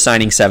up, we're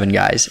signing 7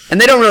 guys. And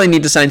they don't really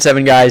need to sign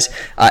 7 guys.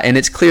 And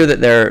it's clear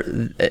that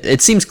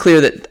it seems clear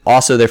that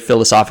also they're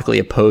philosophically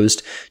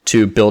opposed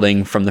to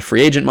building from the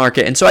free agent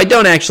market. And so I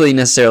don't actually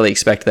necessarily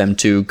expect them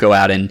to go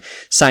out and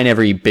sign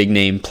every big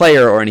name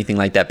player or anything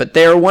like that. But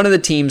they're one of the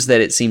teams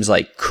that it seems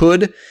like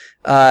could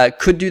do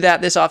that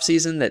this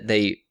offseason, that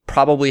they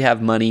probably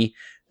have money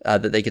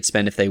that they could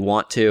spend if they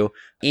want to,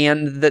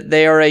 and that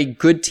they are a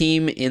good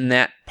team in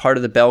that part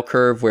of the bell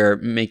curve where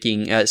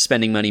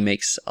spending money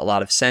makes a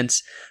lot of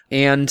sense.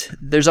 And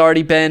there have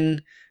already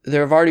been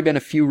a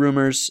few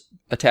rumors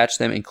attached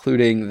to them,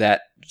 including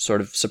that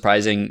sort of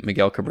surprising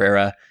Miguel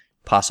Cabrera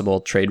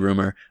possible trade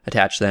rumor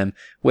attached to them,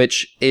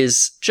 which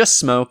is just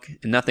smoke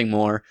and nothing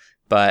more.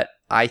 But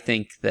I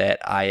think that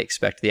I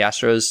expect the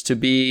Astros to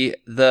be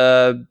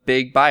the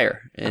big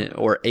buyer,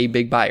 or a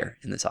big buyer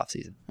in this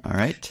offseason. All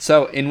right.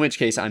 So in which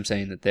case I'm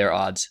saying that their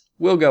odds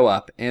will go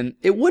up. And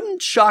it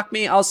wouldn't shock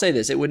me, I'll say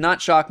this, it would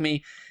not shock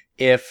me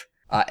if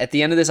at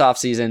the end of this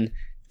offseason,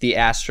 the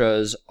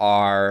Astros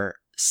are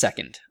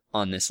second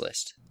on this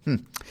list.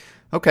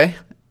 Okay.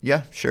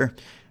 Yeah, sure.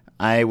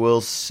 I will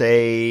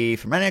say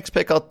for my next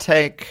pick, I'll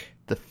take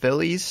the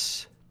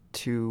Phillies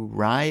to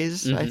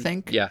rise, I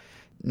think. Yeah.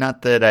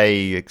 Not that I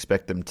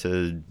expect them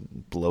to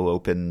blow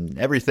open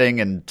everything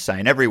and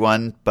sign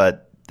everyone,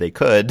 but they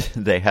could.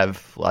 They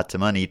have lots of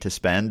money to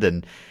spend,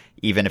 and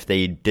even if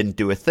they didn't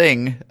do a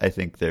thing, I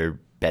think they're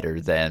better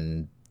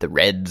than the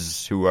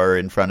Reds who are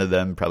in front of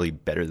them, probably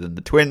better than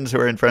the Twins who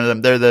are in front of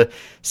them. They're the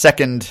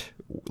second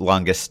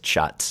longest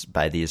shots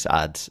by these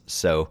odds,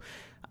 so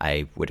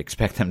I would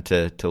expect them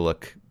to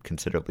look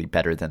considerably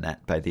better than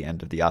that by the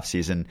end of the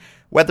offseason,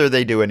 whether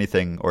they do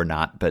anything or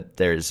not, but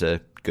there's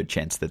a good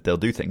chance that they'll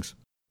do things.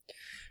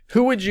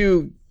 Who would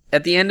you,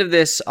 at the end of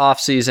this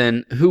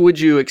offseason, who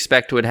would you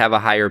expect would have a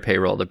higher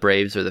payroll, the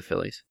Braves or the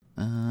Phillies?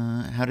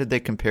 How did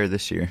they compare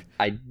this year?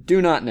 I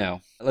do not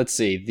know. Let's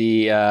see.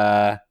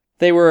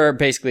 They were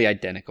basically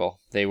identical.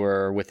 They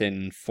were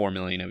within $4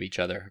 million of each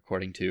other,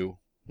 according to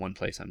one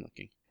place I'm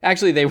looking.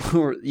 Actually, they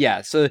were,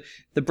 yeah. So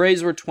the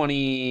Braves were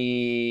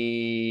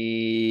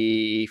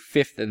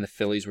 25th and the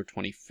Phillies were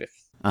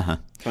 25th.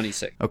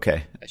 26th.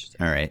 Okay. I should say.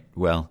 All right.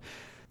 Well,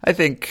 I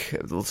think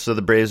so.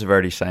 The Braves have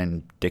already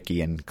signed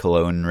Dickey and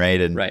Cologne, right?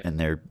 And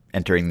they're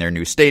entering their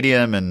new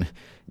stadium, and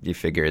you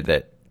figure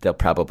that they'll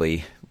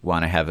probably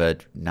want to have a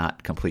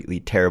not completely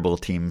terrible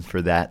team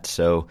for that.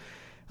 So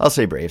I'll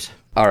say Braves.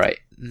 All right.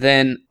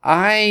 Then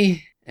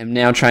I am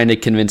now trying to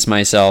convince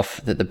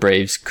myself that the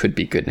Braves could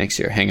be good next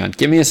year. Hang on.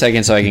 Give me a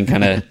second so I can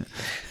kind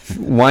of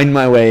wind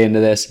my way into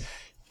this.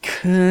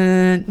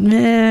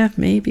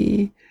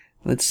 Maybe.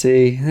 Let's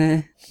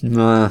see.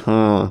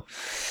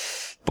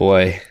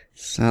 Boy.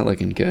 It's not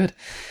looking good.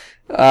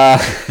 I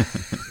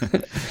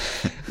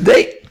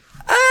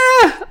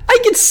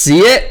can see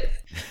it.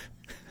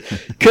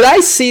 Could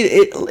I see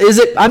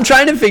it? I'm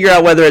trying to figure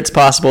out whether it's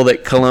possible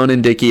that Cologne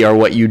and Dickey are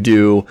what you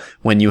do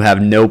when you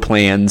have no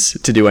plans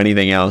to do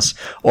anything else,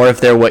 or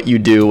if they're what you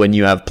do when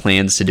you have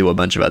plans to do a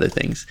bunch of other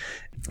things.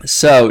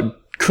 So,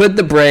 could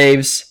the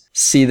Braves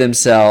see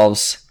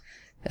themselves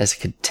as a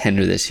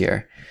contender this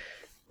year?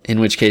 In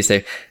which case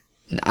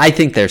I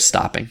think they're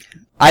stopping.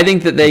 I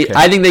think that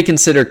I think they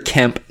consider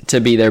Kemp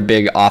to be their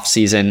big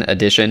off-season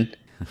addition.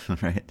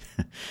 Right.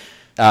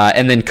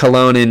 And then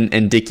Cologne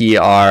and Dickey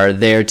are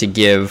there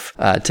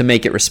to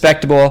make it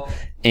respectable.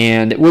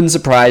 And it wouldn't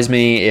surprise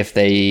me if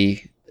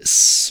they,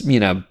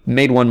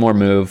 made one more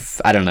move.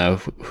 I don't know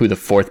who the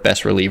fourth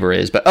best reliever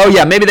is, but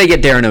maybe they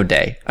get Darren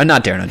O'Day.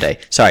 Not Darren O'Day.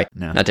 Sorry,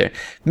 no. Not Darren.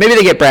 Maybe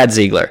they get Brad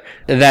Ziegler.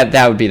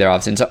 That would be their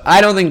off-season. So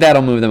I don't think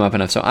that'll move them up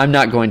enough. So I'm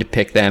not going to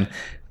pick them.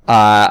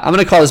 I'm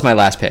going to call this my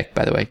last pick,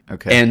 by the way.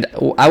 Okay. And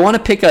I want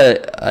to pick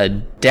a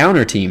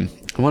downer team.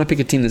 I want to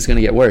pick a team that's going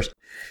to get worse.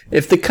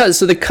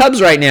 So the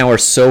Cubs right now are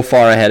so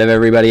far ahead of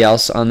everybody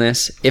else on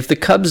this. If the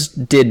Cubs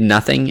did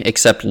nothing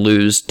except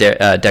lose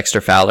Dexter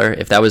Fowler,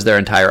 if that was their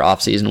entire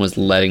offseason, was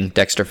letting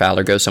Dexter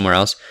Fowler go somewhere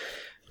else,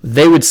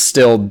 they would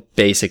still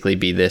basically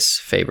be this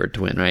favored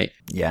to win, right?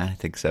 Yeah, I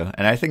think so.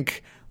 And I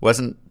think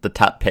wasn't the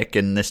top pick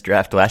in this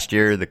draft last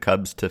year the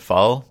Cubs to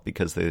fall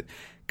because the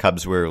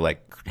Cubs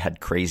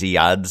had crazy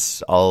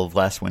odds all of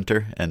last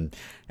winter, and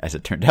as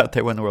it turned out,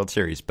 they won the World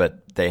Series.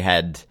 But they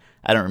had,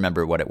 I don't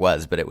remember what it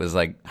was, but it was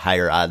like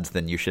higher odds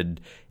than you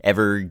should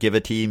ever give a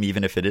team,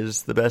 even if it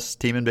is the best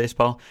team in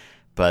baseball.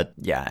 But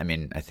yeah, I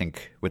mean, I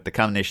think with the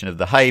combination of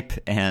the hype,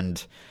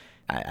 and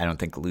I don't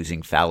think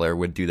losing Fowler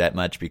would do that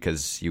much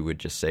because you would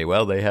just say,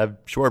 well, they have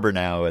Schwarber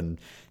now, and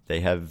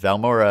they have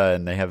Valmora,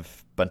 and they have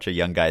a bunch of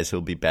young guys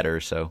who'll be better.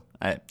 So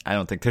I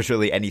don't think there's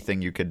really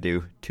anything you could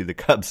do to the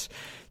Cubs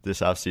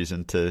this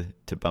offseason to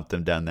bump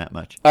them down that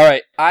much. All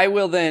right. I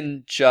will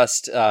then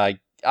just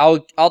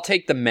I'll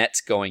take the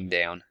Mets going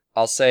down.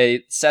 I'll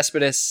say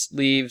Cespedes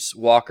leaves,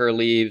 Walker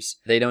leaves.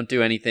 They don't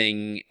do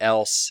anything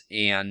else,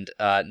 and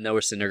Noah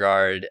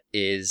Syndergaard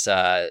is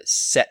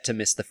set to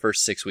miss the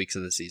first 6 weeks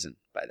of the season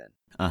by then.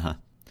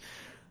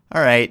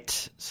 All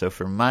right. So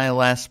for my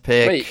last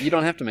pick... Wait, you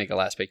don't have to make a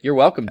last pick. You're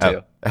welcome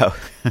to. Oh.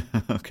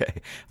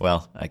 Okay.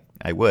 Well,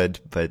 I would,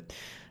 but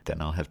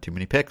then I'll have too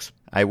many picks.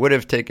 I would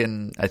have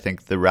taken, I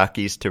think, the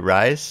Rockies to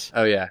rise.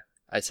 Oh, yeah.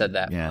 I said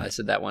that. Yeah. I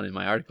said that one in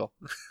my article.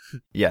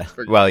 Yeah.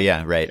 Well,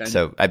 yeah, right. Okay.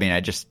 So, I mean,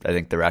 I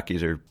think the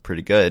Rockies are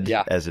pretty good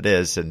as it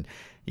is. And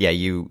yeah,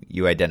 you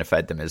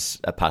identified them as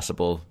a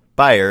possible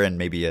buyer and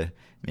maybe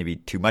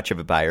too much of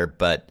a buyer,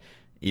 but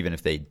even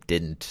if they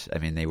didn't, I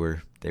mean, they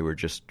were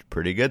just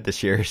pretty good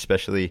this year,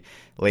 especially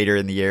later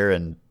in the year,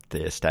 and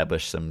they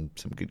established some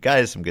good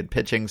guys, some good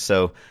pitching.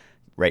 So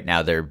right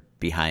now they're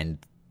behind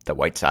the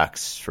White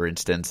Sox, for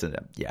instance, and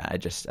I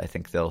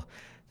think they'll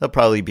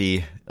probably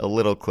be a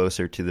little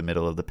closer to the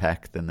middle of the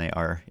pack than they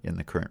are in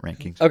the current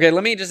rankings. Okay,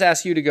 let me just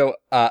ask you to go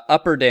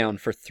up or down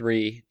for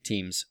 3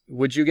 teams.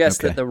 Would you guess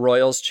that the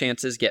Royals'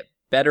 chances get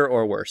better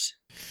or worse?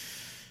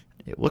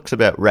 It looks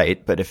about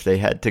right, but if they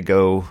had to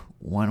go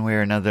one way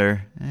or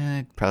another,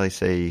 I'd probably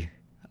say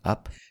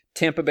up.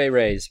 Tampa Bay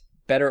Rays,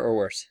 better or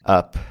worse?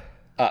 Up.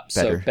 Better.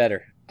 So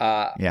better.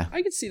 Yeah.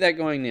 I could see that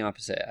going the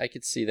opposite. I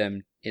could see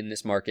them in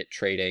this market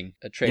trading.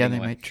 Yeah, they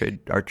might trade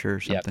Archer or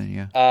something,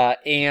 yeah.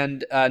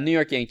 And New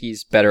York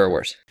Yankees, better or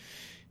worse?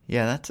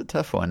 Yeah, that's a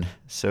tough one.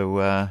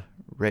 So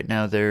right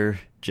now they're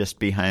just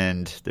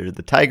behind. They're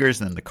the Tigers,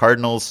 and then the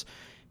Cardinals,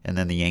 and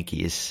then the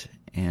Yankees.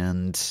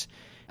 And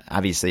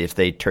obviously if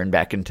they turn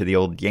back into the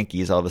old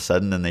Yankees all of a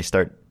sudden and they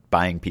start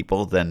buying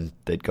people, then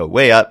they'd go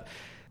way up.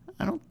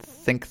 I don't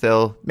think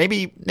they'll –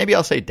 maybe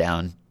I'll say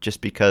down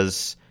just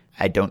because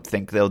I don't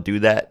think they'll do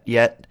that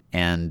yet,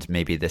 and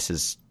maybe this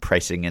is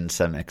pricing in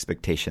some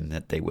expectation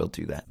that they will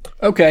do that.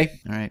 Okay.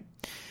 All right.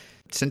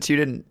 Since you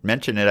didn't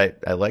mention it,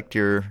 I liked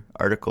your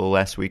article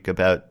last week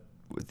about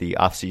the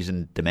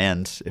off-season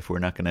demands. If we're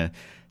not going to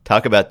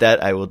talk about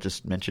that, I will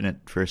just mention it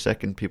for a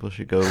second. People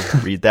should go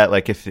read that.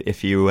 Like if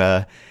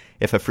a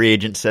free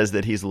agent says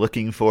that he's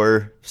looking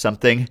for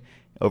something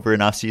over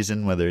an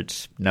offseason, whether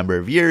it's number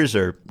of years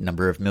or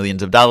number of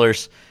millions of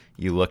dollars,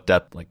 you looked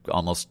up like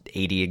almost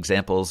 80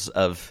 examples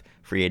of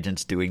free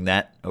agents doing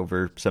that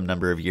over some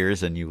number of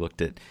years, and you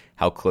looked at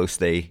how close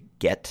they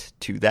get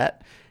to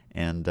that.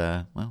 And,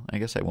 well, I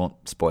guess I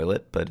won't spoil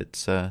it, but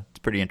it's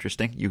pretty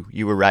interesting.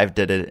 You arrived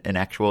at an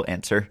actual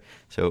answer,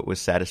 so it was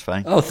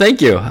satisfying. Oh,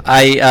 thank you.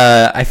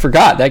 I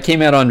forgot. That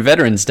came out on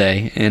Veterans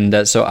Day,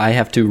 and so I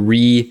have to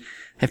re-put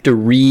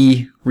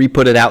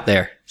it out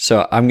there.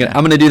 So I'm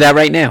gonna do that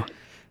right now.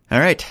 All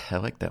right. I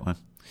like that one.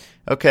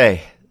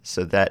 Okay.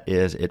 So that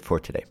is it for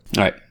today.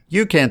 All right.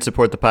 You can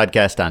support the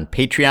podcast on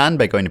Patreon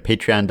by going to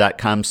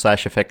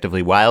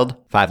patreon.com/effectivelywild.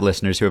 5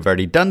 listeners who have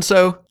already done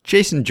so: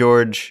 Jason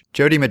George,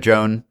 Jody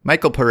Madrone,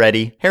 Michael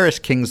Peretti, Harris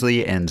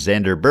Kingsley, and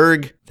Xander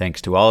Berg.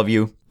 Thanks to all of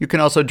you. You can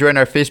also join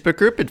our Facebook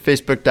group at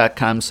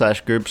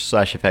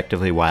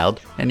facebook.com/groups/effectivelywild,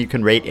 and you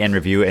can rate and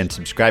review and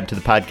subscribe to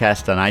the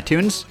podcast on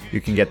iTunes. You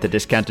can get the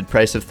discounted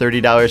price of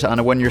 $30 on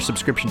a 1-year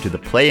subscription to the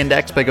Play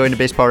Index by going to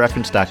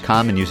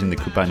baseballreference.com and using the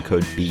coupon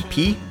code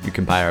BP. You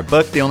can buy our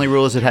book, The Only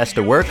Rule Is It Has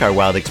to Work, our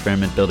wild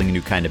experiment building a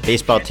new kind of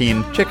baseball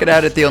team. Check it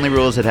out at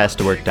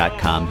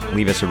theonlyrulesithastowork.com.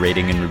 Leave us a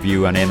rating and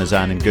review on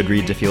Amazon and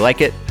Goodreads if you like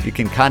it. You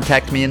can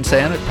contact me and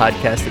Sam at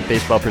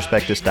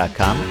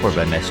podcast@baseballprospectus.com or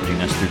by messaging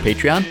us through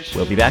Patreon.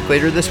 We'll be back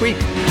later this week.